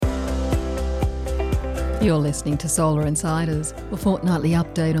You're listening to Solar Insiders, a fortnightly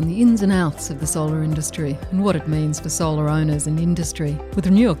update on the ins and outs of the solar industry and what it means for solar owners and industry, with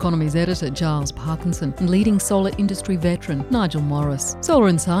Renew Economy's editor Giles Parkinson and leading solar industry veteran Nigel Morris. Solar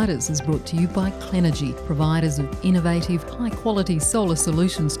Insiders is brought to you by Clenergy, providers of innovative, high-quality solar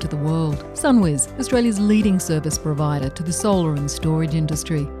solutions to the world. Sunwiz, Australia's leading service provider to the solar and storage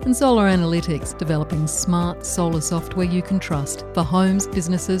industry. And Solar Analytics, developing smart solar software you can trust for homes,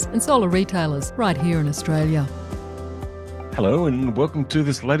 businesses and solar retailers right here in Australia. Hello and welcome to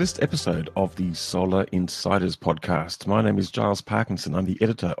this latest episode of the Solar Insiders podcast. My name is Giles Parkinson. I'm the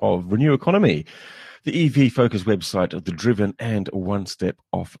editor of Renew Economy, the EV-focused website of the driven and one step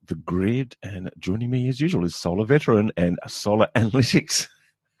off the grid. And joining me as usual is solar veteran and solar analytics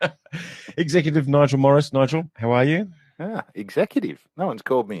executive Nigel Morris. Nigel, how are you? Executive. No one's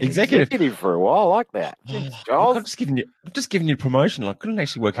called me executive for a while. I like that. Giles. I'm just giving you promotion. I couldn't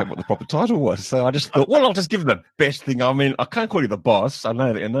actually work out what the proper title was, so I just thought, well, I'll just give them the best thing. I mean, I can't call you the boss. I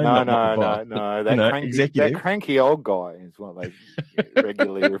know that. No. That cranky old guy is what they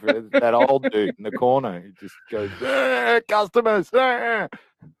regularly refer to. That old dude in the corner who just goes, customers.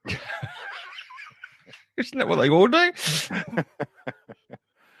 Isn't that what they all do?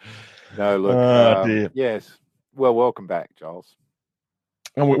 No, look. Dear. Yes. Well, welcome back, Giles.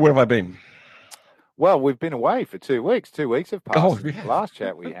 Oh, where have I been? Well, we've been away for 2 weeks. 2 weeks have passed since the last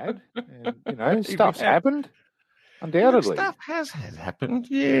chat we had. And, stuff's happened, undoubtedly. Stuff has happened,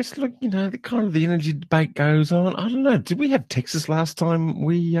 yes. Look, the energy debate goes on. I don't know. Did we have Texas last time?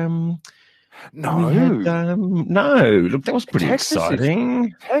 No. No. Look, that was pretty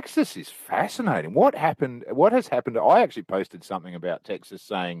exciting. Texas is fascinating. What happened? What has happened? I actually posted something about Texas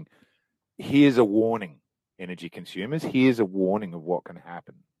saying, here's a warning. Energy consumers, here's a warning of what can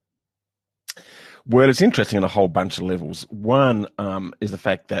happen. Well, it's interesting on a whole bunch of levels. One is the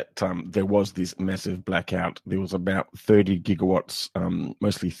fact that there was this massive blackout. There was about 30 gigawatts,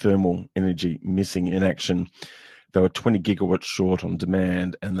 mostly thermal energy, missing in action. They were 20 gigawatts short on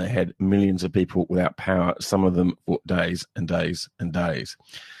demand, and they had millions of people without power, some of them for days and days and days.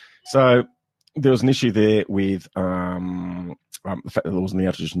 So there was an issue there with the fact that there wasn't the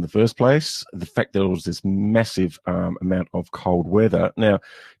outages in the first place, the fact that there was this massive amount of cold weather. Now,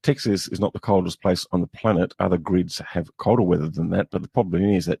 Texas is not the coldest place on the planet. Other grids have colder weather than that, but the problem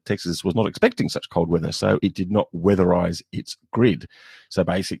is that Texas was not expecting such cold weather, so it did not weatherize its grid. So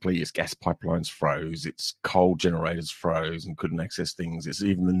basically, its gas pipelines froze, its coal generators froze and couldn't access things. It's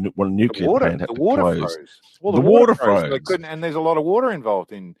even one nuclear plant had to close. Froze. Well, the water froze. They couldn't, and there's a lot of water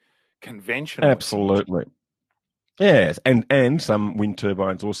involved in conventional. Absolutely. Yes, and some wind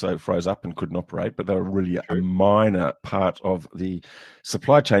turbines also froze up and couldn't operate, but they were really a minor part of the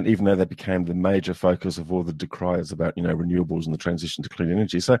supply chain, even though they became the major focus of all the decriers about, renewables and the transition to clean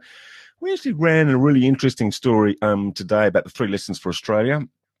energy. So we actually ran a really interesting story today about the 3 lessons for Australia.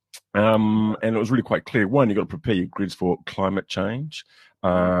 And it was really quite clear. One, you've got to prepare your grids for climate change.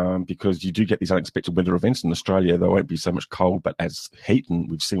 Because you do get these unexpected weather events in Australia. There won't be so much cold, but as heat, and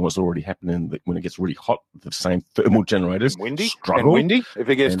we've seen what's already happening when it gets really hot, the same thermal generators struggle. And windy. If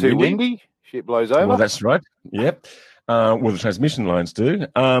it gets too windy, shit blows over. Well, that's right. Yep. Well, the transmission lines do.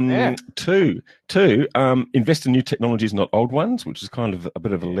 Two, invest in new technologies, not old ones, which is kind of a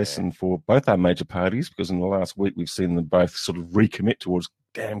bit of a lesson for both our major parties, because in the last week we've seen them both sort of recommit towards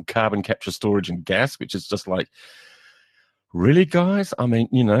damn carbon capture, storage and gas, which is just like, really, guys? I mean,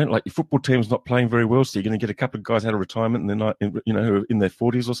 like your football team's not playing very well, so you're going to get a couple of guys out of retirement and they're not, who are in their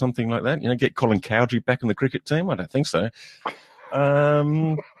 40s or something like that. Get Colin Cowdrey back in the cricket team? I don't think so.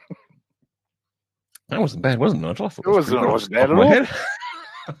 That wasn't bad, wasn't it, Nigel? I thought it wasn't bad at all.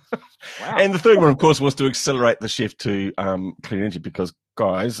 Wow. And the third one, of course, was to accelerate the shift to clean energy because,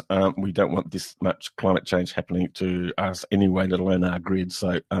 guys, we don't want this much climate change happening to us anyway, let alone our grid.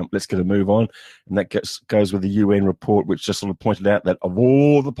 So let's get a move on. And that goes with the UN report, which just sort of pointed out that of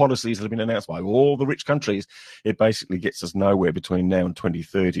all the policies that have been announced by all the rich countries, it basically gets us nowhere between now and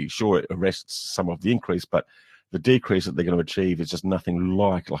 2030. Sure, it arrests some of the increase, but the decrease that they're going to achieve is just nothing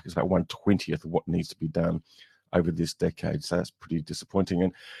like it's about 1/20th of what needs to be done over this decade. So that's pretty disappointing.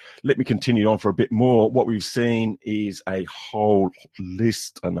 And let me continue on for a bit more. What we've seen is a whole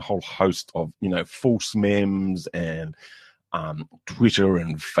list and a whole host of, false memes and Twitter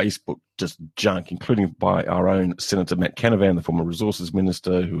and Facebook just junk, including by our own Senator Matt Canavan, the former resources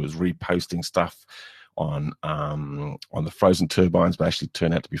minister, who was reposting stuff on the frozen turbines, but actually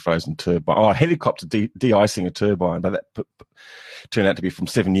turned out to be frozen turbine. A helicopter de-icing a turbine, but that turned out to be from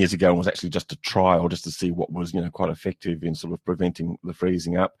 7 years ago and was actually just a trial, just to see what was, quite effective in sort of preventing the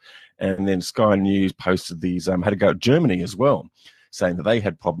freezing up. And then Sky News posted these, had a go at Germany as well. saying that they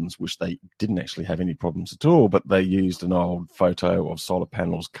had problems, which they didn't actually have any problems at all, but they used an old photo of solar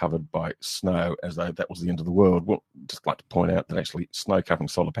panels covered by snow as though that was the end of the world. Well, just like to point out that actually snow covering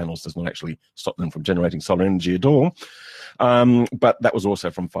solar panels does not actually stop them from generating solar energy at all. But that was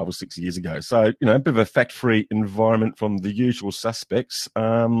also from 5 or 6 years ago. So, a bit of a fact-free environment from the usual suspects,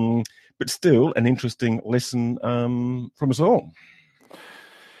 but still an interesting lesson from us all.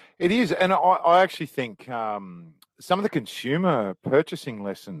 It is, and I actually think some of the consumer purchasing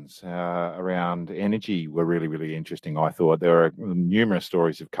lessons around energy were really, really interesting. I thought there are numerous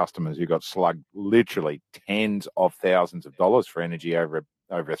stories of customers who got slugged literally tens of thousands of dollars for energy over a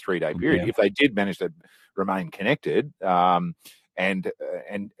 3-day period. If they did manage to remain connected and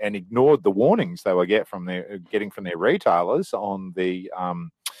ignored the warnings they were getting from their retailers on the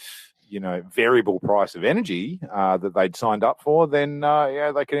variable price of energy that they'd signed up for, then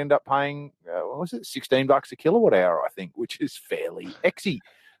they could end up paying what was it, $16 a kilowatt hour, I think, which is fairly exy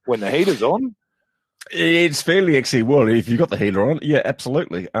when the heater's on. It's fairly exy. Well, if you got the heater on, yeah,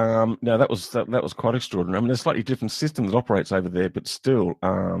 absolutely. No, that was quite extraordinary. I mean, there's a slightly different system that operates over there, but still,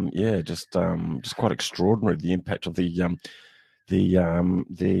 just quite extraordinary, the impact of the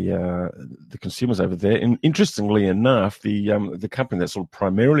consumers over there. And interestingly enough, the company that's sort of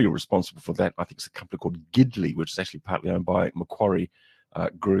primarily responsible for that, I think, is a company called Gidley, which is actually partly owned by Macquarie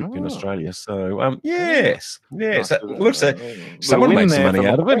Group in Australia. So yes, that looks like someone made some money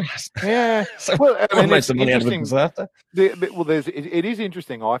out of it. Yeah, someone made some money out of it after. It is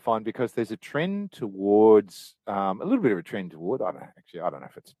interesting, I find, because there's a trend towards a little bit of a trend toward. I don't know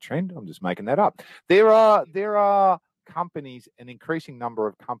if it's a trend. I'm just making that up. There are companies, an increasing number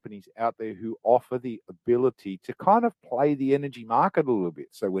of companies out there who offer the ability to kind of play the energy market a little bit.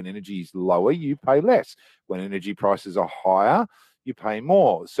 So when energy is lower, you pay less. When energy prices are higher, you pay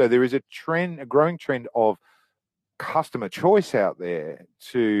more. So there is a growing trend of customer choice out there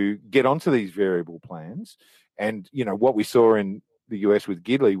to get onto these variable plans. And, what we saw in the US with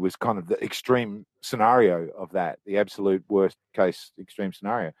Gidley was kind of the extreme scenario of that, the absolute worst case extreme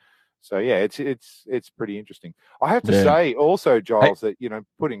scenario. So yeah, it's pretty interesting. I have to say also, Giles, that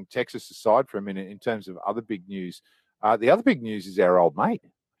putting Texas aside for a minute in terms of other big news, the other big news is our old mate.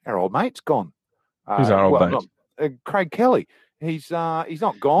 Our old mate's gone. Who's our old mate? Craig Kelly. He's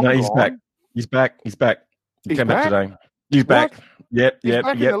not gone. No, he's back. He's back. He came back today. He's back. Yep. He's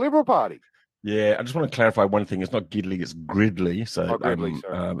back in the Liberal Party. Yeah, I just want to clarify one thing. It's not Gidley, it's Gridley. So, Gridley,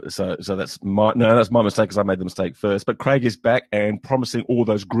 so that's my mistake because I made the mistake first. But Craig is back and promising all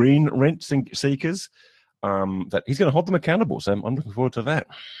those green rent seekers that he's going to hold them accountable. So I'm looking forward to that.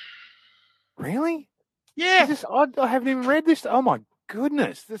 Really? Yeah. I haven't even read this. Oh my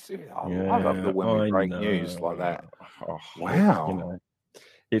goodness! I love the when we break news like that. Oh, wow.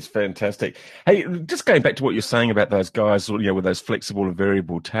 It's fantastic. Hey, just going back to what you're saying about those guys, with those flexible and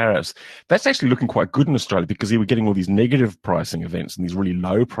variable tariffs, that's actually looking quite good in Australia because we were getting all these negative pricing events and these really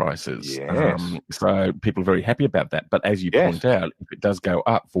low prices. Yes. So people are very happy about that. But as you point out, if it does go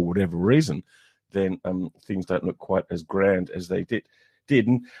up for whatever reason, then things don't look quite as grand as they did.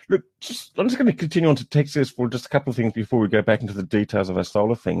 And look, I'm just going to continue on to Texas for just a couple of things before we go back into the details of our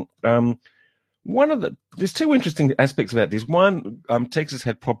solar thing. There's two interesting aspects about this. One, Texas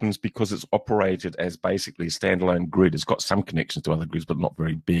had problems because it's operated as basically a standalone grid. It's got some connections to other grids, but not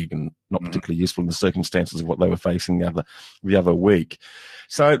very big and not particularly useful in the circumstances of what they were facing the other week.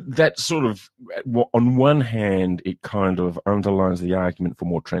 So that sort of, on one hand, it kind of underlines the argument for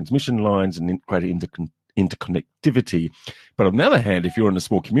more transmission lines and greater interconnectivity. But on the other hand, if you're in a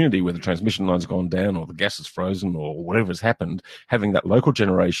small community where the transmission line's gone down or the gas is frozen or whatever has happened, having that local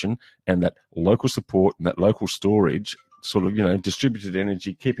generation and that local support and that local storage, sort of, distributed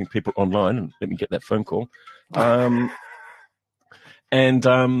energy, keeping people online, and let me get that phone call.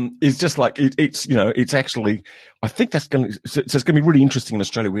 It's just like it's actually, I think it's going to be really interesting in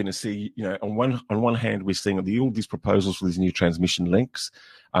Australia. We're going to see, on one hand, we're seeing all these proposals for these new transmission links,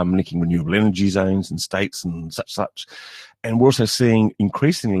 linking renewable energy zones and states and such. And we're also seeing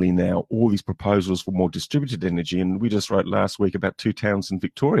increasingly now all these proposals for more distributed energy. And we just wrote last week about 2 towns in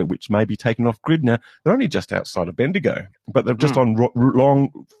Victoria, which may be taken off grid now. They're only just outside of Bendigo, but they're just on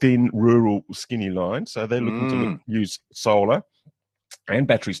long, thin, rural, skinny lines. So they're looking to use solar and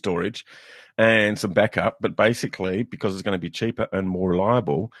battery storage and some backup, but basically, because it's going to be cheaper and more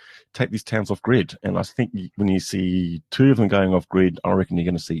reliable, take these towns off grid. And I think when you see 2 of them going off grid, I reckon you're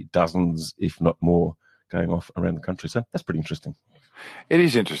going to see dozens, if not more, going off around the country. So that's pretty interesting. It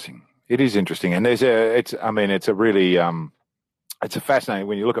is interesting. And it's a really, it's a fascinating,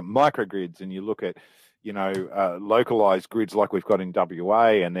 when you look at microgrids and you look at, localized grids like we've got in WA,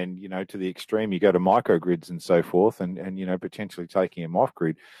 and then, to the extreme, you go to microgrids and so forth, and potentially taking them off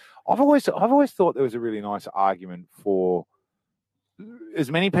grid. I've always thought there was a really nice argument for as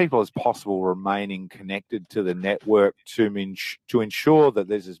many people as possible remaining connected to the network to ensure that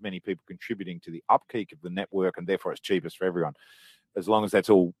there's as many people contributing to the upkeep of the network, and therefore it's cheapest for everyone. As long as that's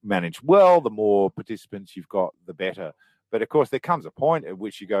all managed well, the more participants you've got, the better. But of course, there comes a point at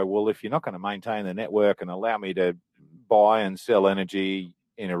which you go, well, if you're not going to maintain the network and allow me to buy and sell energy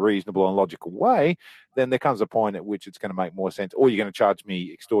in a reasonable and logical way, then there comes a point at which it's going to make more sense, or you're going to charge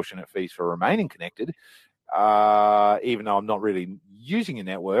me extortionate fees for remaining connected, even though I'm not really using your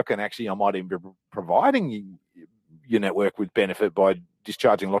network, and actually I might even be providing your network with benefit by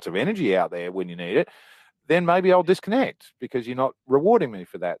discharging lots of energy out there when you need it. Then maybe I'll disconnect because you're not rewarding me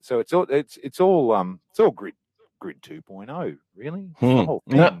for that. So it's all grid 2.0, really. The whole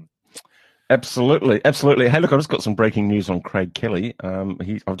thing. No. Absolutely. Hey, look, I've just got some breaking news on Craig Kelly.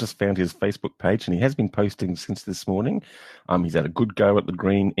 I've just found his Facebook page, and he has been posting since this morning. He's had a good go at the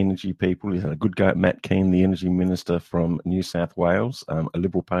green energy people. He's had a good go at Matt Keane, the energy minister from New South Wales, a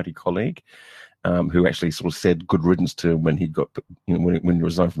Liberal Party colleague, who actually sort of said good riddance to him when he got, when he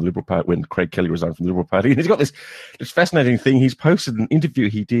resigned from the Liberal Party, when Craig Kelly resigned from the Liberal Party. And he's got this fascinating thing. He's posted an interview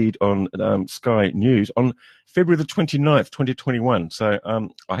he did on Sky News on February the 29th, 2021. So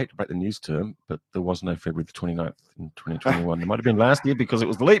I hate to break the news to him, but there was no February the 29th in 2021. There might have been last year because it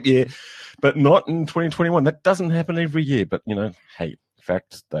was the leap year, but not in 2021. That doesn't happen every year. But, hey,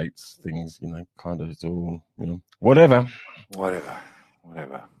 facts, dates, things, kind of, it's all, whatever. Do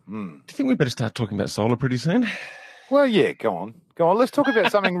you think we better start talking about solar pretty soon? Well, yeah, go on. Let's talk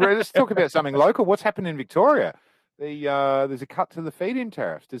about something. Let's talk about something local. What's happened in Victoria? There's a cut to the feed-in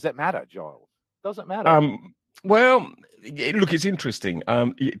tariffs. Does that matter, Giles? Doesn't matter. Well, look, it's interesting.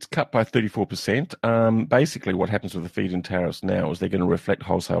 It's cut by 34%. Basically, what happens with the feed-in tariffs now is they're going to reflect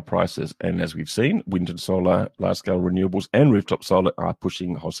wholesale prices. And as we've seen, wind and solar, large-scale renewables, and rooftop solar are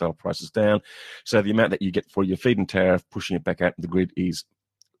pushing wholesale prices down. So the amount that you get for your feed-in tariff, pushing it back out to the grid, is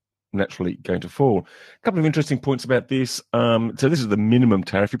naturally going to fall. A couple of interesting points about this. So this is the minimum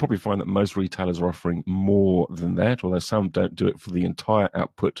tariff. You probably find that most retailers are offering more than that, although some don't do it for the entire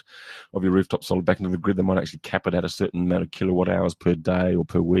output of your rooftop solar back into the grid. They might actually cap it at a certain amount of kilowatt hours per day or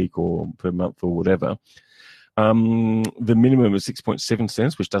per week or per month or whatever. The minimum is 6.7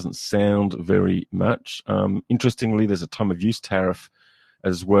 cents, which doesn't sound very much. Interestingly, there's a time of use tariff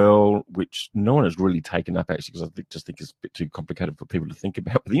as well, which no one has really taken up, actually, because I just think it's a bit too complicated for people to think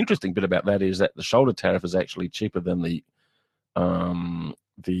about. But the interesting bit about that is that the shoulder tariff is actually cheaper than the low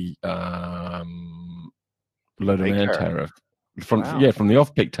demand tariff from the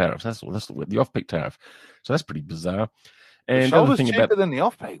off-peak tariff. That's the word, the off-peak tariff. So that's pretty bizarre. And the shoulder's cheaper than the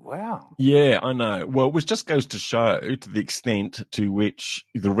off-peak. Wow. Yeah, I know. Well, which just goes to show to the extent to which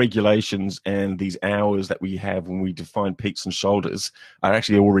the regulations and these hours that we have when we define peaks and shoulders are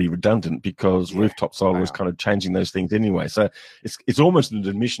actually already redundant, because rooftop solar is kind of changing those things anyway. So it's almost an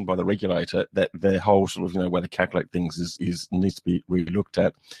admission by the regulator that the whole sort of, way they calculate things is needs to be re-looked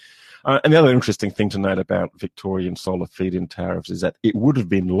at. And the other interesting thing to note about Victorian solar feed-in tariffs is that it would have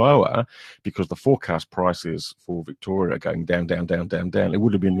been lower, because the forecast prices for Victoria are going down. It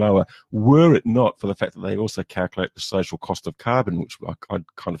would have been lower were it not for the fact that they also calculate the social cost of carbon, which I'd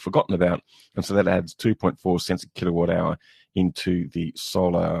kind of forgotten about. And so that adds 2.4 cents a kilowatt hour into the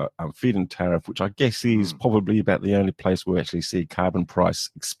solar feed-in tariff, which I guess is probably about the only place where we actually see carbon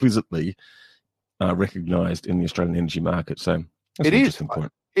price explicitly recognised in the Australian energy market. So that's an interesting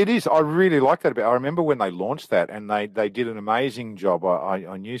point. It is. I really like that. I remember when they launched that, and they did an amazing job.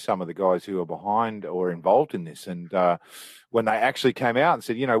 I knew some of the guys who were behind or involved in this, and when they actually came out and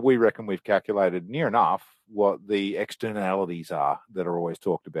said, we reckon we've calculated near enough what the externalities are that are always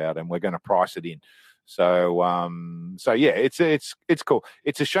talked about, and we're going to price it in. So yeah, it's cool.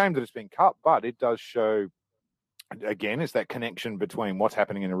 It's a shame that it's been cut, but it does show. Again, it's that connection between what's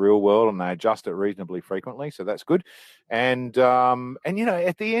happening in the real world, and they adjust it reasonably frequently, so that's good. And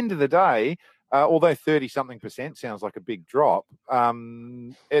at the end of the day, although 30-something% sounds like a big drop, at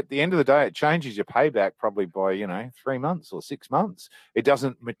the end of the day, it changes your payback probably by 3 months or 6 months. It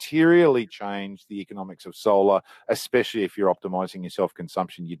doesn't materially change the economics of solar, especially if you're optimizing your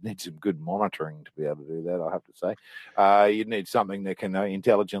self-consumption. You'd need some good monitoring to be able to do that, I have to say. You'd need something that can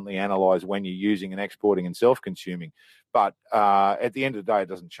intelligently analyze when you're using and exporting and self-consuming. But at the end of the day, it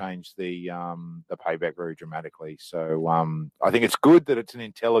doesn't change the payback very dramatically. So I think it's good that it's an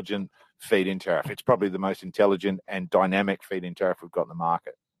intelligent feed-in tariff. It's probably the most intelligent and dynamic feed-in tariff we've got in the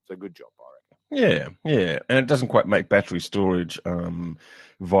market. It's a good job, I reckon. Yeah, and it doesn't quite make battery storage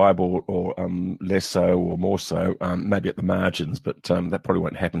viable, or less so or more so, maybe at the margins, but that probably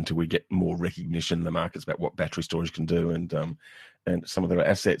won't happen until we get more recognition in the markets about what battery storage can do, and some of their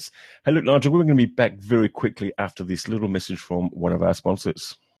assets. Hey, look, Nigel, we're going to be back very quickly after this little message from one of our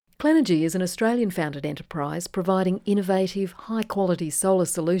sponsors. Clenergy is an Australian-founded enterprise providing innovative, high-quality solar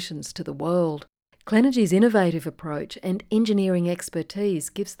solutions to the world. Clenergy's innovative approach and engineering expertise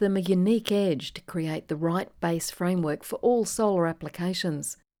gives them a unique edge to create the right base framework for all solar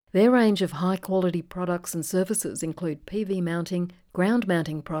applications. Their range of high-quality products and services include PV mounting, ground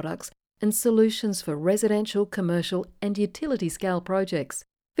mounting products, and solutions for residential, commercial and utility-scale projects.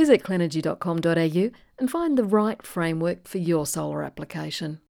 Visit clenergy.com.au and find the right framework for your solar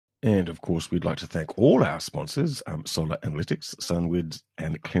application. And of course, we'd like to thank all our sponsors, Solar Analytics, Sunwind,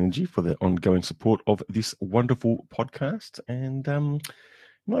 and Clenergy, for their ongoing support of this wonderful podcast. And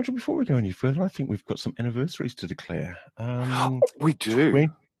Nigel, before we go any further, I think we've got some anniversaries to declare. We do.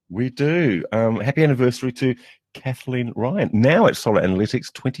 We do. Happy anniversary to Kathleen Ryan. Now at Solar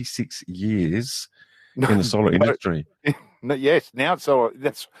Analytics, 26 years in the solar industry. No, yes, now it's solar.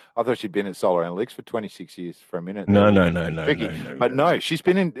 I thought she'd been at Solar Analytics for 26 years for a minute. No. But no, she's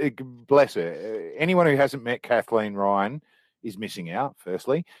been in. Bless her. Anyone who hasn't met Kathleen Ryan is missing out.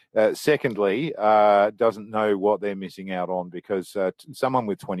 Firstly, secondly, doesn't know what they're missing out on, because someone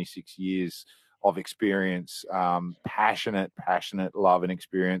with 26 years of experience, passionate love and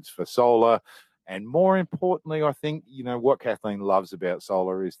experience for solar. And more importantly, I think, what Kathleen loves about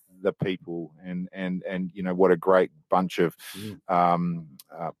solar is the people, and what a great bunch of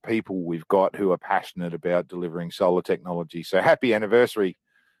people we've got who are passionate about delivering solar technology. So happy anniversary,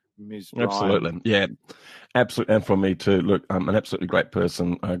 Ms. Ryan. Absolutely. Yeah, absolutely. And from me too. Look, I'm an absolutely great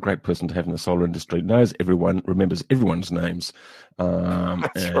person to have in the solar industry. Knows everyone, remembers everyone's names.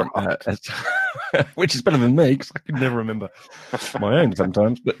 That's right. Which is better than me, because I can never remember my own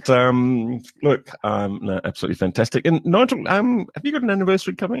sometimes. But look, no, absolutely fantastic. And Nigel, have you got an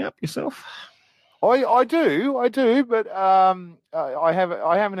anniversary coming up yourself? I do, but I have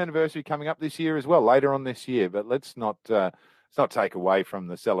an anniversary coming up this year as well, later on this year. But let's not take away from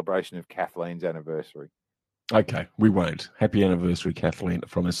the celebration of Kathleen's anniversary. Okay, we won't. Happy anniversary, Kathleen,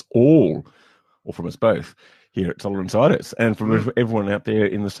 from us all, or from us both, here at Solar Insiders, and from everyone out there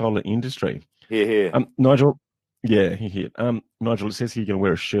in the solar industry. Here. Nigel, yeah, here. Nigel, it says here you're going to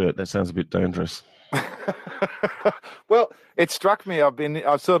wear a shirt. That sounds a bit dangerous. Well, it struck me.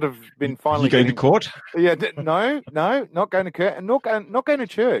 I've sort of been finally. You going to court? Yeah, no, not going to court, and not going to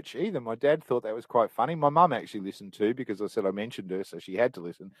church either. My dad thought that was quite funny. My mum actually listened too, because I said I mentioned her, so she had to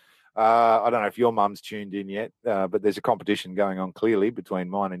listen. I don't know if your mum's tuned in yet, but there's a competition going on clearly between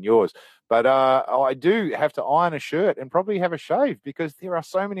mine and yours. But I do have to iron a shirt and probably have a shave, because there are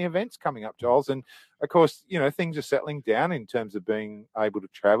so many events coming up, Giles. And of course, things are settling down in terms of being able to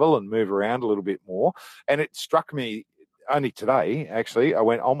travel and move around a little bit more. And it struck me only today, actually. I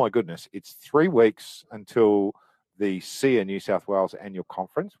went, oh my goodness, it's 3 weeks until the SEEA New South Wales annual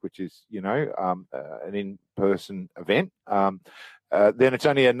conference, which is, an in-person event. Then it's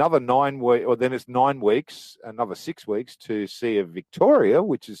only another 9 weeks, or then it's 9 weeks, another 6 weeks to SEEA Victoria,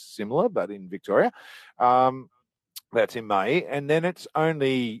 which is similar, but in Victoria. That's in May, and then it's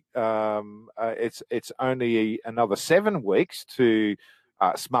only it's only another 7 weeks to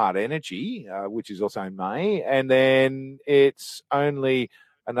Smart Energy, which is also in May, and then it's only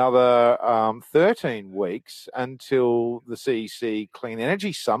another 13 weeks until the CEC Clean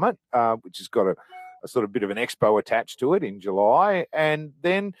Energy Summit, which has got a sort of bit of an expo attached to it in July, and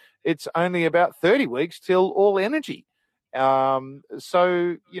then it's only about 30 weeks till All Energy.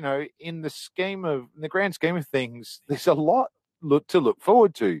 So, in the grand scheme of things, there's a lot to look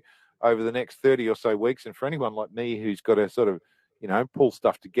forward to over the next 30 or so weeks. And for anyone like me who's got to sort of, pull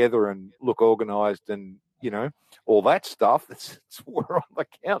stuff together and look organized and, all that stuff, we're on the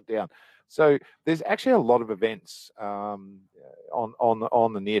countdown. So there's actually a lot of events on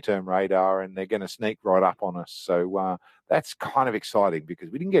the near-term radar, and they're going to sneak right up on us. So that's kind of exciting, because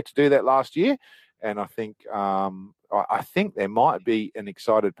we didn't get to do that last year. And I think there might be an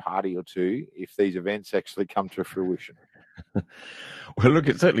excited party or two if these events actually come to fruition. Well, look,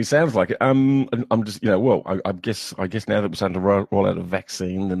 it certainly sounds like it. I'm just, I guess now that we're starting to roll out a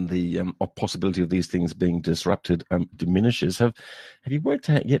vaccine, and the possibility of these things being disrupted diminishes. Have you worked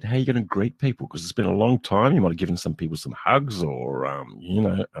out yet how you're going to greet people? Because it's been a long time. You might have given some people some hugs, or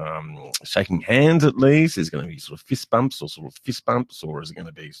shaking hands at least. Is it going to be sort of fist bumps, or is it going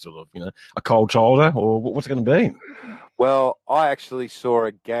to be sort of a cold shoulder, or what's it going to be? Well, I actually saw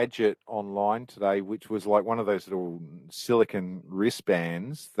a gadget online today, which was like one of those little silicon wrist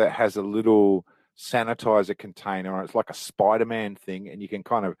wristbands that has a little sanitizer container on it. It's like a Spider-Man thing, and you can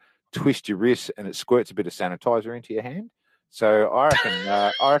kind of twist your wrist and it squirts a bit of sanitizer into your hand. So I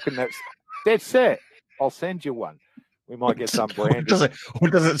reckon that's dead set. I'll send you one. We might get some brand. Does it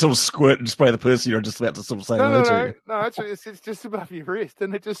sort of squirt and spray the person you're just about to sort of say hello to? No, it's just above your wrist,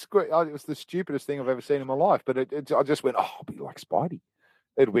 and it just squirt. Oh, it was the stupidest thing I've ever seen in my life. But I just went, I'll be like Spidey.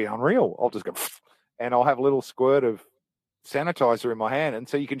 It'll be unreal. I'll just go, and I'll have a little squirt of sanitizer in my hand, and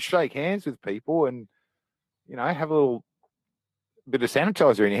so you can shake hands with people and, have a little bit of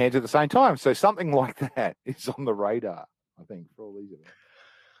sanitizer in your hands at the same time. So something like that is on the radar, I think, for all these events.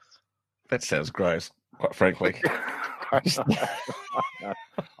 That sounds gross, quite frankly.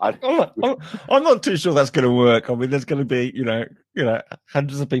 I'm not too sure that's going to work. I mean, there's going to be,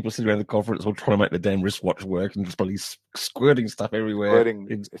 hundreds of people sitting around the conference all trying to make the damn wristwatch work and just probably squirting stuff everywhere. Squirting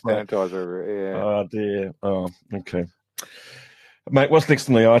sanitizer, yeah. Oh, dear. Oh, okay. Mate, what's next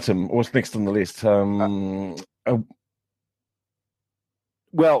on the item? What's next on the list?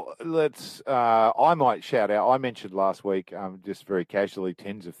 Well, I might shout out. I mentioned last week, just very casually,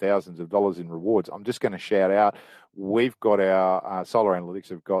 tens of thousands of dollars in rewards. I'm just going to shout out. We've got our Solar Analytics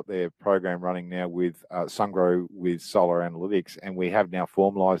have got their program running now with Sungrow with Solar Analytics, and we have now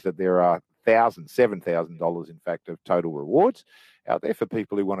formalised that there are $7,000 in fact of total rewards out there for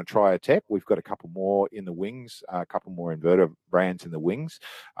people who want to try a tech. We've got a couple more in the wings, a couple more inverter brands in the wings.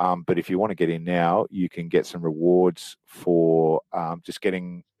 But if you want to get in now, you can get some rewards for just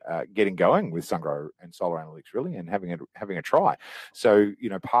getting going with Sungrow and Solar Analytics, really, and having a try. So,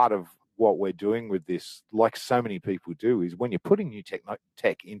 part of what we're doing with this, like so many people do, is when you're putting new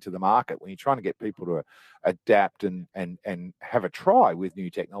tech into the market, when you're trying to get people to adapt and have a try with new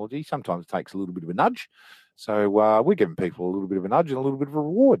technology, sometimes it takes a little bit of a nudge. So we're giving people a little bit of a nudge and a little bit of a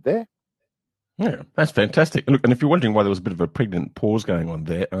reward there. Yeah, that's fantastic. Look, and if you're wondering why there was a bit of a pregnant pause going on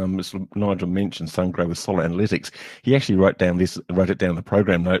there, Nigel mentioned Sungrow with Solar Analytics. He actually wrote it down in the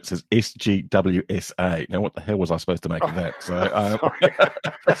program notes as SGWSA. Now, what the hell was I supposed to make of that? So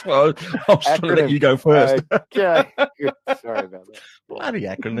that's why I was trying to let you go first. Okay. Sorry about that. Bloody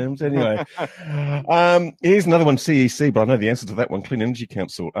acronyms. Anyway, here's another one, CEC, but I know the answer to that one, Clean Energy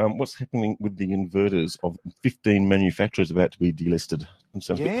Council. What's happening with the inverters of 15 manufacturers about to be delisted? It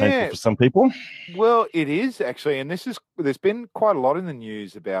sounds a bit painful for some people. Well, it is actually, and there's been quite a lot in the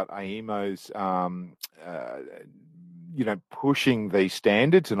news about AEMO's, pushing these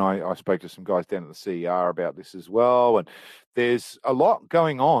standards, and I spoke to some guys down at the CER about this as well, and there's a lot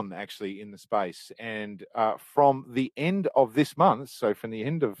going on actually in the space, and from the end of this month, so from the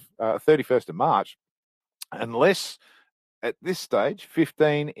end of 31st of March, unless at this stage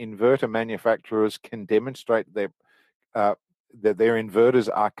 15 inverter manufacturers can demonstrate that their inverters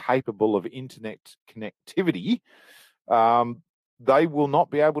are capable of internet connectivity, they will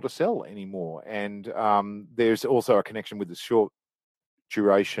not be able to sell anymore. And there's also a connection with the short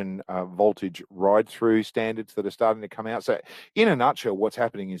duration voltage ride-through standards that are starting to come out. So in a nutshell, what's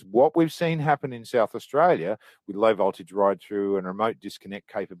happening is what we've seen happen in South Australia with low voltage ride-through and remote disconnect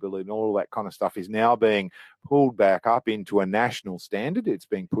capability and all of that kind of stuff is now being pulled back up into a national standard. It's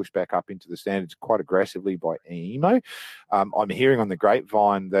being pushed back up into the standards quite aggressively by AEMO. I'm hearing on the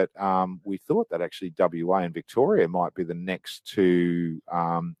grapevine that we thought that actually WA and Victoria might be the next to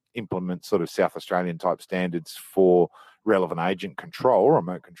implement sort of South Australian type standards for relevant agent control,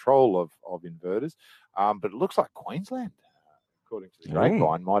 remote control of inverters. But it looks like Queensland, according to the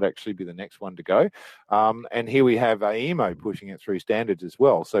grapevine, might actually be the next one to go. And here we have AEMO pushing it through standards as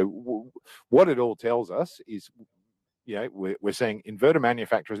well. So what it all tells us is, we're seeing inverter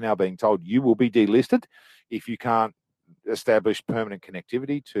manufacturers now being told you will be delisted if you can't establish permanent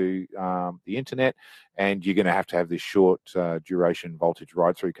connectivity to the internet, and you're going to have this short duration voltage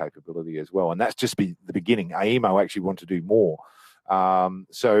ride-through capability as well. And that's just the beginning. AEMO actually want to do more.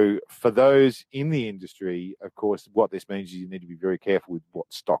 So for those in the industry, of course, what this means is you need to be very careful with what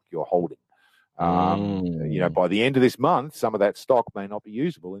stock you're holding. By the end of this month, some of that stock may not be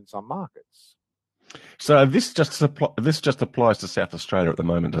usable in some markets. So this just applies to South Australia at the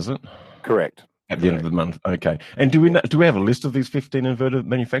moment, does it? Correct. At the end of the month, okay. And do we have a list of these 15 inverter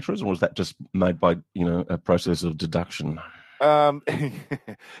manufacturers, or was that just made by a process of deduction?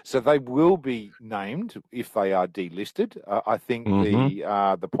 So they will be named if they are delisted. I think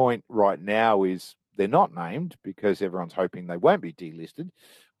the point right now is they're not named because everyone's hoping they won't be delisted,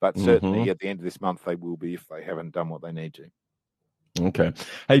 but certainly at the end of this month they will be if they haven't done what they need to. Okay.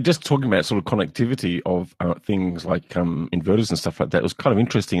 Hey, just talking about sort of connectivity of things like inverters and stuff like that, it was kind of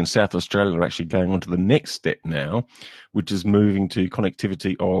interesting. In South Australia, they're actually going on to the next step now, which is moving to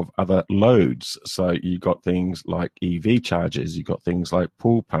connectivity of other loads. So you got things like EV chargers, you got things like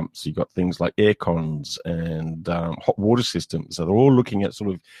pool pumps, you got things like air cons and hot water systems. So they're all looking at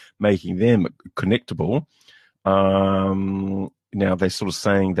sort of making them connectable. Now they're sort of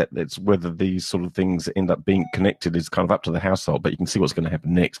saying that it's whether these sort of things end up being connected is kind of up to the household, but you can see what's going to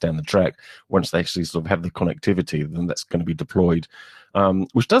happen next down the track. Once they actually sort of have the connectivity, then that's going to be deployed,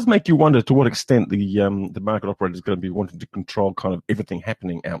 which does make you wonder to what extent the market operator is going to be wanting to control kind of everything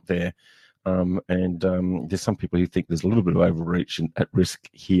happening out there. There's some people who think there's a little bit of overreach and at risk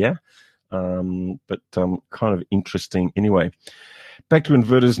here, but kind of interesting anyway. Back to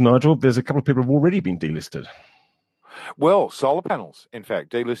inverters, Nigel. There's a couple of people who have already been delisted. Well, solar panels, in fact,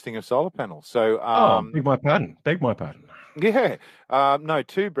 delisting of solar panels. So, beg my pardon. Yeah, no,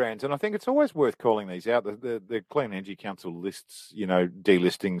 two brands, and I think it's always worth calling these out. The Clean Energy Council lists,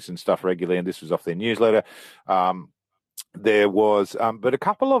 delistings and stuff regularly, and this was off their newsletter. There was, but a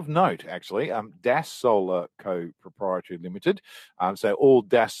couple of note, actually. DAS Solar Co. Proprietary Limited. So all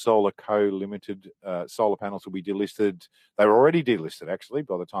DAS Solar Co. Limited solar panels will be delisted. They were already delisted, actually,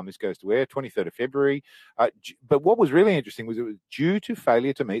 by the time this goes to air, 23rd of February. But what was really interesting was it was due to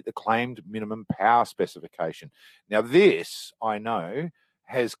failure to meet the claimed minimum power specification. Now, this, I know,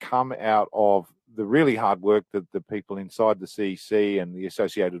 has come out of the really hard work that the people inside the CEC and the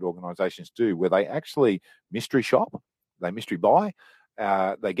associated organisations do, where they actually mystery shop. They mystery buy,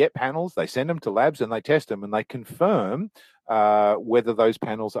 they get panels, they send them to labs and they test them and they confirm whether those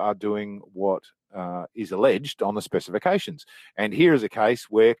panels are doing what is alleged on the specifications. And here is a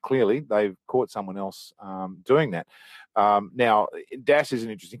case where clearly they've caught someone else doing that. Now, DAS is an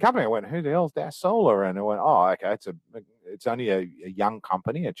interesting company. I went, who the hell's DAS Solar? And I went, oh, okay, it's only a young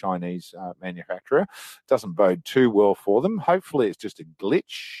company, a Chinese manufacturer. Doesn't bode too well for them. Hopefully it's just a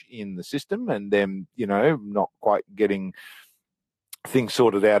glitch in the system and them, not quite getting things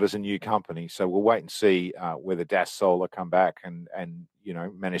sorted out as a new company. So we'll wait and see whether DAS Solar come back and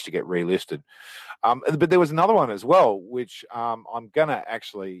manage to get relisted. But there was another one as well, which I'm going to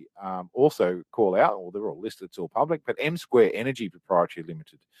actually also call out, or they're all listed, it's all public, but M Square Energy Proprietary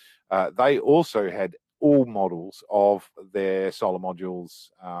Limited. They also had all models of their solar modules.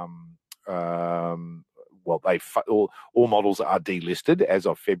 All models are delisted as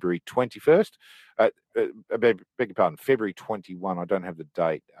of February 21st. Beg your pardon, February 21. I don't have the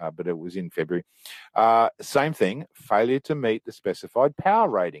date, but it was in February. Same thing, failure to meet the specified power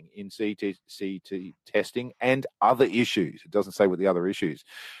rating in CT testing and other issues. It doesn't say what the other issues.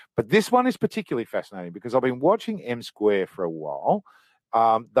 But this one is particularly fascinating because I've been watching M Square for a while.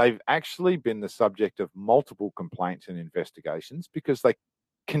 They've actually been the subject of multiple complaints and investigations because they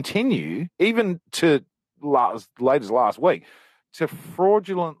continue, even to late as last week, to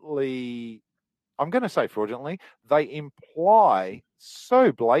fraudulently, I'm going to say fraudulently, they imply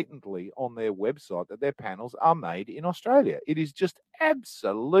so blatantly on their website that their panels are made in Australia. It is just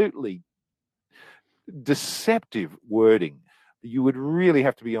absolutely deceptive wording. You would really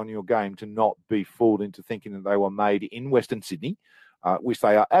have to be on your game to not be fooled into thinking that they were made in Western Sydney, which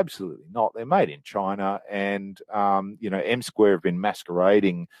they are absolutely not. They're made in China, and M Square have been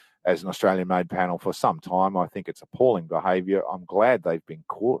masquerading as an Australian-made panel for some time. I think it's appalling behaviour. I'm glad they've been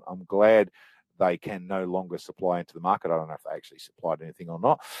caught. I'm glad they can no longer supply into the market. I don't know if they actually supplied anything or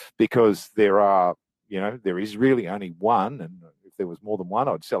not, because there is really only one, and if there was more than one,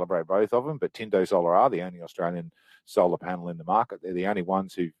 I'd celebrate both of them. But Tindo Solar are the only Australian solar panel in the market. They're the only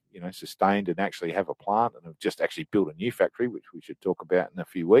ones who sustained and actually have a plant and have just actually built a new factory, which we should talk about in a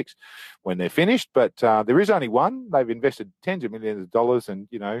few weeks when they're finished. But there is only one. They've invested tens of millions of dollars, and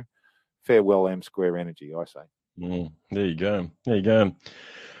farewell M Square Energy, I say. There you go.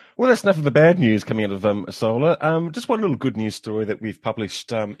 Well, that's enough of the bad news coming out of solar. Just one little good news story that we've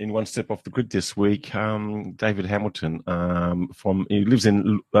published in One Step Off the Grid this week. David Hamilton, he lives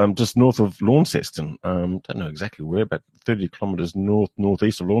in just north of Launceston. Don't know exactly where, but 30 kilometres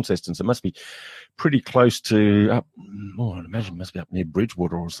northeast of Launceston. So it must be pretty close to I'd imagine it must be up near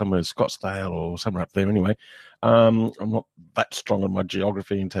Bridgewater or somewhere, Scottsdale or somewhere up there anyway. I'm not that strong on my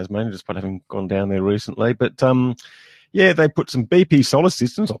geography in Tasmania, despite having gone down there recently. But yeah, they put some BP solar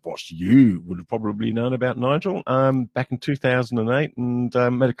systems. I've watched, you would have probably known about, Nigel, back in 2008, and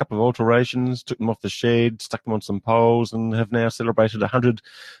made a couple of alterations, took them off the shed, stuck them on some poles, and have now celebrated 100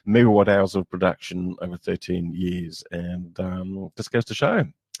 megawatt hours of production over 13 years. And this goes to show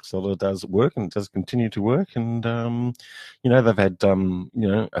solar does work, and it does continue to work. And they've had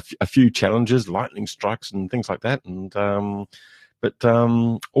a few challenges, lightning strikes and things like that, and But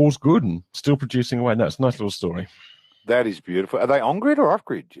all's good and still producing away. No, it's a nice little story. That is beautiful. Are they on grid or off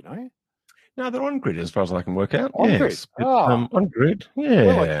grid? Do you know? No, they're on grid as far as I can work out. On yes, grid. on grid. Yeah.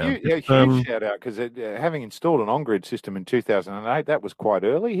 Well, a huge shout out because having installed an on grid system in 2008, that was quite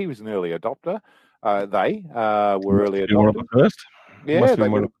early. He was an early adopter. They were early adopters. First.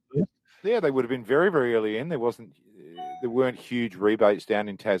 Yeah, they would have been very, very early in. There weren't huge rebates down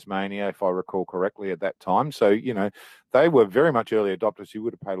in Tasmania, if I recall correctly, at that time. So, they were very much early adopters who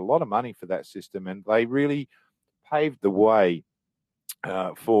would have paid a lot of money for that system, and they really paved the way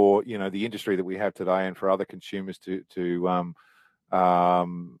for the industry that we have today, and for other consumers to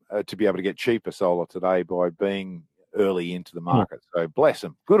be able to get cheaper solar today by being early into the market. So bless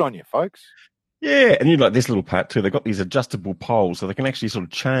them. Good on you, folks. Yeah, and you like this little part too. They've got these adjustable poles, so they can actually sort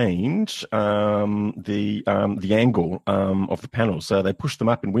of change the angle of the panels. So they push them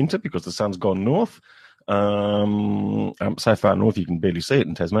up in winter because the sun's gone north. So far north you can barely see it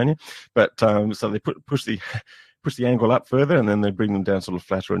in Tasmania, but so they push the angle up further, and then they bring them down sort of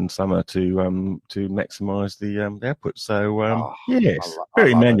flatter in summer to maximise the output. So yes,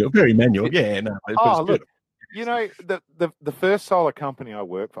 very manual. Yeah, no. Look. The first solar company I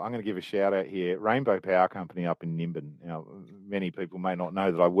work for, I'm going to give a shout out here, Rainbow Power Company up in Nimbin. Now, many people may not know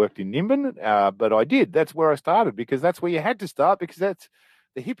that I worked in Nimbin, but I did. That's where I started, because that's where you had to start, because the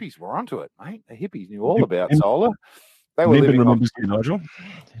hippies were onto it, mate. The hippies knew all about solar. They were Nimbin remembers you, Nigel.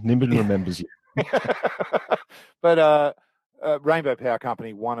 Nimbin remembers you. But Rainbow Power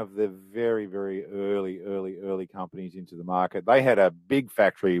Company, one of the very, very early companies into the market. They had a big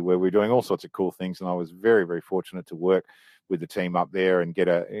factory where we were doing all sorts of cool things, and I was very, very fortunate to work with the team up there and get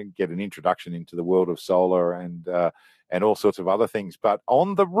an introduction into the world of solar and all sorts of other things. But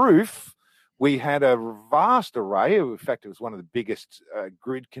on the roof, we had a vast array. In fact, it was one of the biggest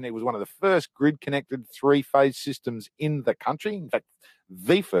it was one of the first grid-connected three-phase systems in the country. In fact,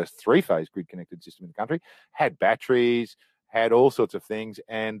 the first three-phase grid-connected system in the country. Had batteries, had all sorts of things,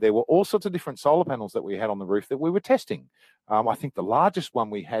 and there were all sorts of different solar panels that we had on the roof that we were testing. I think the largest one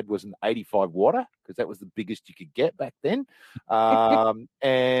we had was an 85 watter, because that was the biggest you could get back then.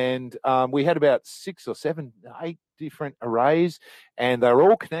 And we had about 6 or 7, 8 different arrays, and they were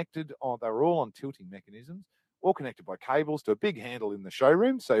all connected. They were all on tilting mechanisms, all connected by cables to a big handle in the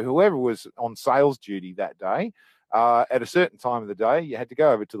showroom. So whoever was on sales duty that day, at a certain time of the day, you had to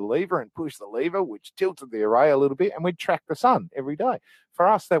go over to the lever and push the lever, which tilted the array a little bit, and we'd track the sun every day. For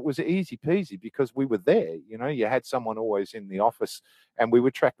us, that was easy peasy because we were there. You had someone always in the office, and we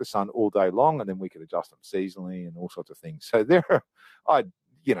would track the sun all day long, and then we could adjust them seasonally and all sorts of things. So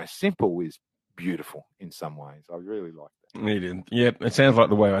simple is beautiful in some ways. I really like that. Yeah, it sounds like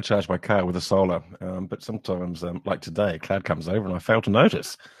the way I charge my car with a solar, but sometimes, like today, a cloud comes over and I fail to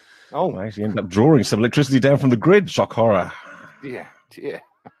notice. Oh, I actually end up drawing some electricity down from the grid. Shock horror. Yeah.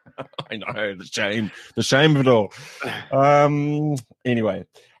 I know, the shame of it all. Anyway,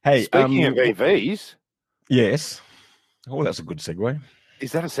 hey. Speaking of EVs. Yes. Oh, that's a good segue.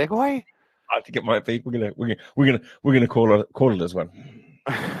 Is that a segue? I think it might be. We're gonna call it as one.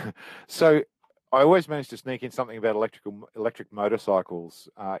 So, I always manage to sneak in something about electric motorcycles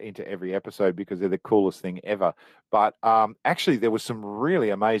into every episode because they're the coolest thing ever. But actually, there was some really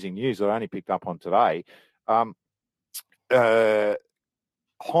amazing news that I only picked up on today.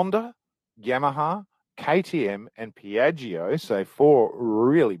 Honda, Yamaha, KTM, and Piaggio, so 4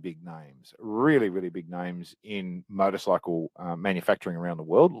 really big names in motorcycle manufacturing around the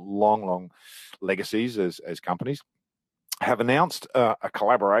world, long legacies as companies, have announced a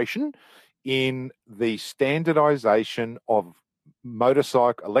collaboration in the standardization of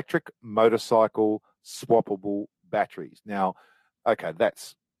electric motorcycle swappable batteries. Now, okay,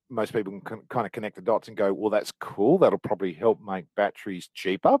 most people can kind of connect the dots and go, well, that's cool. That'll probably help make batteries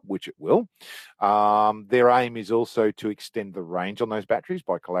cheaper, which it will. Their aim is also to extend the range on those batteries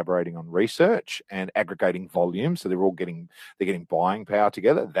by collaborating on research and aggregating volume. So they're getting buying power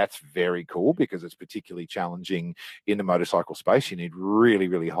together. That's very cool because it's particularly challenging in the motorcycle space. You need really,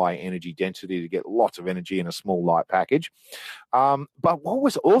 really high energy density to get lots of energy in a small, light package. But what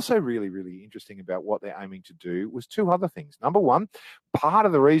was also really, really interesting about what they're aiming to do was 2 other things. Number one, part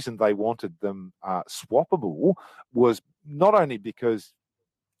of the reason they wanted them swappable was not only because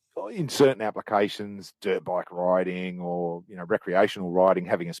in certain applications, dirt bike riding or recreational riding,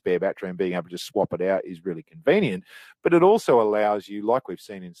 having a spare battery and being able to just swap it out is really convenient, but it also allows you, like we've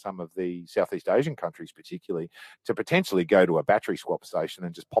seen in some of the Southeast Asian countries particularly, to potentially go to a battery swap station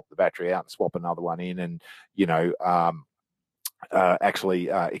and just pop the battery out and swap another one in and actually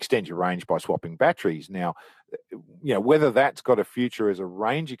extend your range by swapping batteries. Now, whether that's got a future as a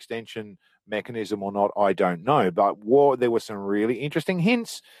range extension mechanism or not, I don't know. But there were some really interesting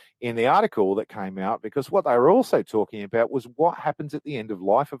hints in the article that came out, because what they were also talking about was what happens at the end of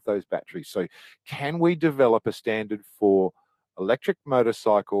life of those batteries. So can we develop a standard for electric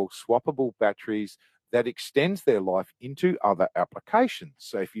motorcycle swappable batteries that extends their life into other applications?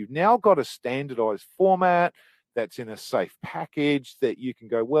 So if you've now got a standardized format that's in a safe package that you can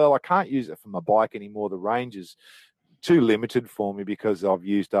go, well, I can't use it for my bike anymore. The range is too limited for me because I've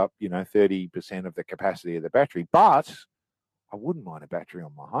used up, 30% of the capacity of the battery. But I wouldn't mind a battery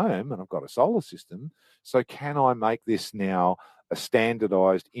on my home, and I've got a solar system. So can I make this now a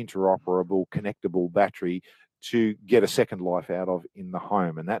standardized, interoperable, connectable battery to get a second life out of in the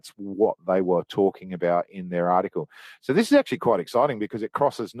home? And that's what they were talking about in their article. So this is actually quite exciting because it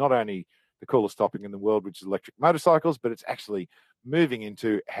crosses not only the coolest topic in the world, which is electric motorcycles, but it's actually moving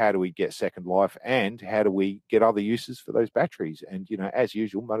into how do we get second life and how do we get other uses for those batteries. And, as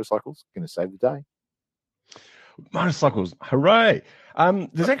usual, motorcycles are going to save the day. Motorcycles, hooray!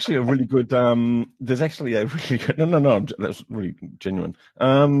 There's actually a really good. No, that's really genuine.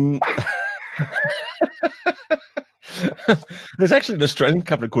 There's actually an Australian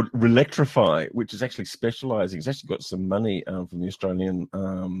company called Relectrify, which is actually specialising. It's actually got some money from the Australian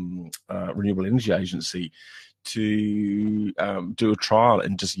Renewable Energy Agency to do a trial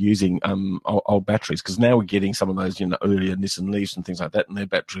and just using old batteries, because now we're getting some of those earlier Nissan Leafs and things like that, and their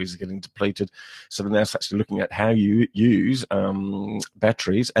batteries are getting depleted. So they're now actually looking at how you use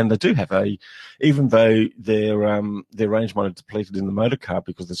batteries, and they do have even though their range might have depleted in the motor car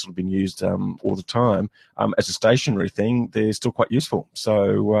because they've sort of been used all the time, as a stationary thing, they're still quite useful.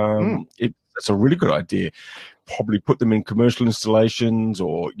 So it's a really good idea. Probably put them in commercial installations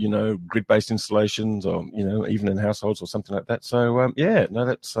or, grid-based installations or, even in households or something like that. So,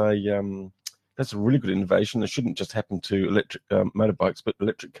 that's a really good innovation. It shouldn't just happen to electric motorbikes, but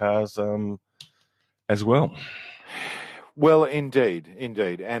electric cars as well. Well, indeed.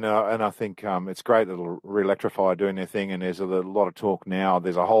 And I think it's great that Relectrify are doing their thing, and there's a lot of talk now.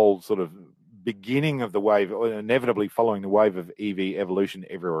 There's a whole sort of beginning of the wave, inevitably following the wave of EV evolution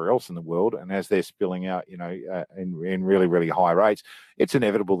everywhere else in the world. And as they're spilling out, in really, really high rates, it's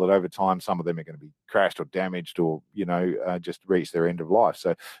inevitable that over time, some of them are going to be crashed or damaged or, just reach their end of life.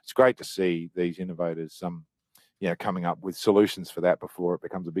 So it's great to see these innovators, coming up with solutions for that before it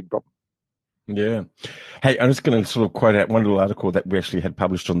becomes a big problem. Yeah. Hey, I'm just going to sort of quote out one little article that we actually had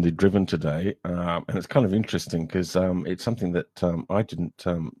published on The Driven today, and it's kind of interesting because it's something that I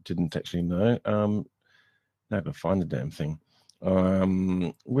didn't actually know. Now I've got to find the damn thing.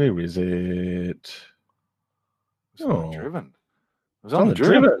 Where is it? It's on The Driven. It was on The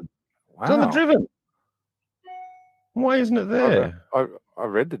Driven. Wow. It's on The Driven. Why isn't it there? I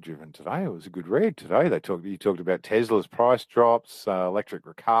read The Driven today. It was a good read today. You talked about Tesla's price drops, electric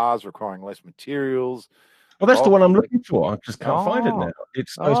cars requiring less materials. Well, that's the one I'm looking for. I just can't find it now.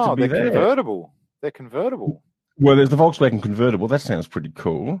 It's supposed to be there. They're convertible. Well, there's the Volkswagen convertible. That sounds pretty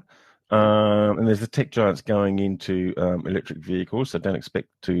cool. And there's the tech giants going into electric vehicles, so don't expect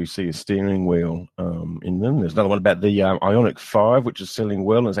to see a steering wheel in them. There's another one about the Ioniq 5, which is selling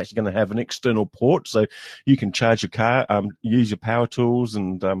well, and it's actually going to have an external port, so you can charge your car, use your power tools,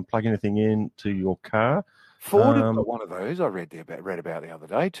 and plug anything into your car. Ford have got one of those. I read about the other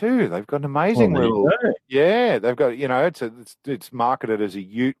day too. They've got an amazing little. Yeah, they've got. It's marketed as a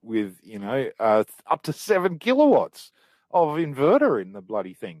ute with up to 7 kilowatts of inverter in the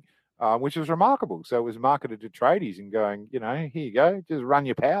bloody thing. Which was remarkable. So it was marketed to tradies and going, here you go, just run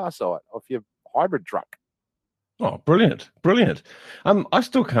your power site off your hybrid truck. Oh, brilliant. I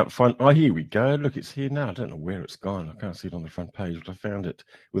still can't find. Oh, here we go. Look, it's here now. I don't know where it's gone. I can't see it on the front page, but I found it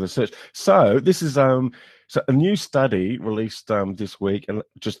with a search. So this is a new study released this week, and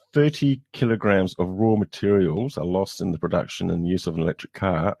just 30 kilograms of raw materials are lost in the production and use of an electric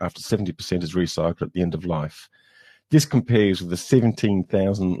car after 70% is recycled at the end of life. This compares with the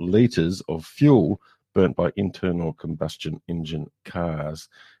 17,000 litres of fuel burnt by internal combustion engine cars.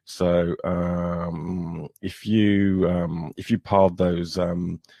 So if you piled those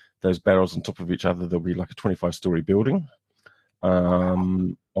barrels on top of each other, there'll be like a 25-story building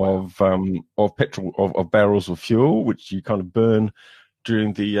of petrol of barrels of fuel, which you kind of burn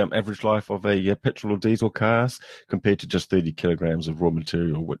during the average life of a petrol or diesel cars, compared to just 30 kilograms of raw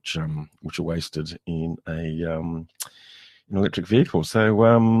material, which are wasted in an electric vehicle.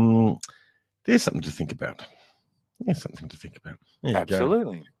 So there's something to think about.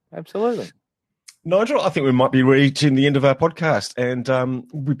 Absolutely. Nigel, I think we might be reaching the end of our podcast, and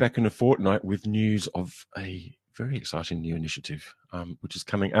we'll be back in a fortnight with news of a very exciting new initiative, which is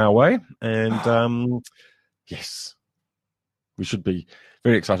coming our way. And yes, we should be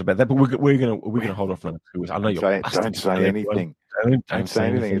very excited about that. But we're gonna hold off now. I know don't say anything. Don't say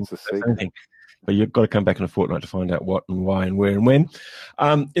anything. It's a secret. But you've got to come back in a fortnight to find out what and why and where and when.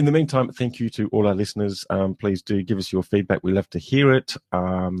 In the meantime, thank you to all our listeners. Please do give us your feedback. We love to hear it.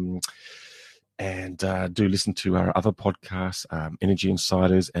 And do listen to our other podcasts, Energy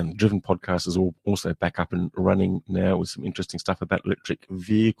Insiders and Driven Podcast is also back up and running now with some interesting stuff about electric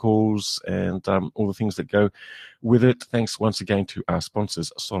vehicles and all the things that go with it. Thanks once again to our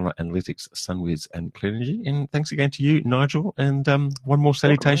sponsors, Solar Analytics, SunWiz and Cleanergy. And thanks again to you, Nigel. And one more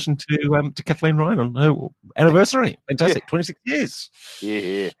salutation to Kathleen Ryan on her anniversary. Fantastic, 26 years.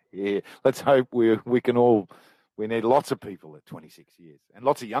 Yeah. Let's hope we can all... We need lots of people at 26 years and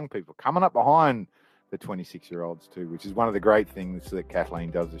lots of young people coming up behind the 26-year-olds too, which is one of the great things that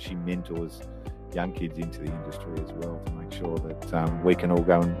Kathleen does, is she mentors young kids into the industry as well to make sure that we can all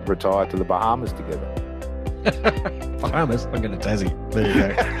go and retire to the Bahamas together. Bahamas? I'm going to Tassie. There you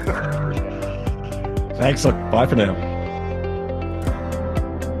go. Thanks. Bye for now.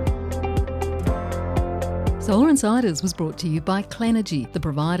 Solar Insiders was brought to you by Cleanergy, the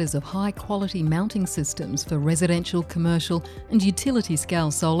providers of high-quality mounting systems for residential, commercial and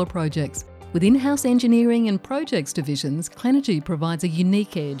utility-scale solar projects. With in-house engineering and projects divisions, Cleanergy provides a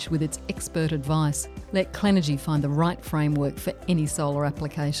unique edge with its expert advice. Let Cleanergy find the right framework for any solar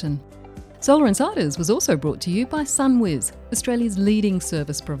application. Solar Insiders was also brought to you by SunWiz, Australia's leading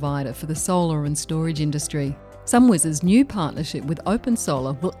service provider for the solar and storage industry. SunWiz's new partnership with Open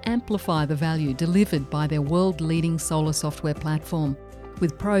Solar will amplify the value delivered by their world-leading solar software platform.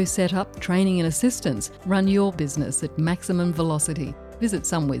 With pro setup, training and assistance, run your business at maximum velocity. Visit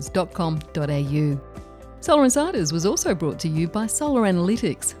sunwiz.com.au. Solar Insiders was also brought to you by Solar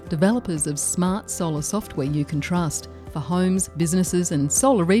Analytics, developers of smart solar software you can trust for homes, businesses and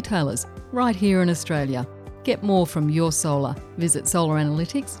solar retailers right here in Australia. Get more from your solar. Visit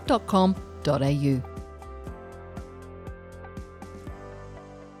solaranalytics.com.au.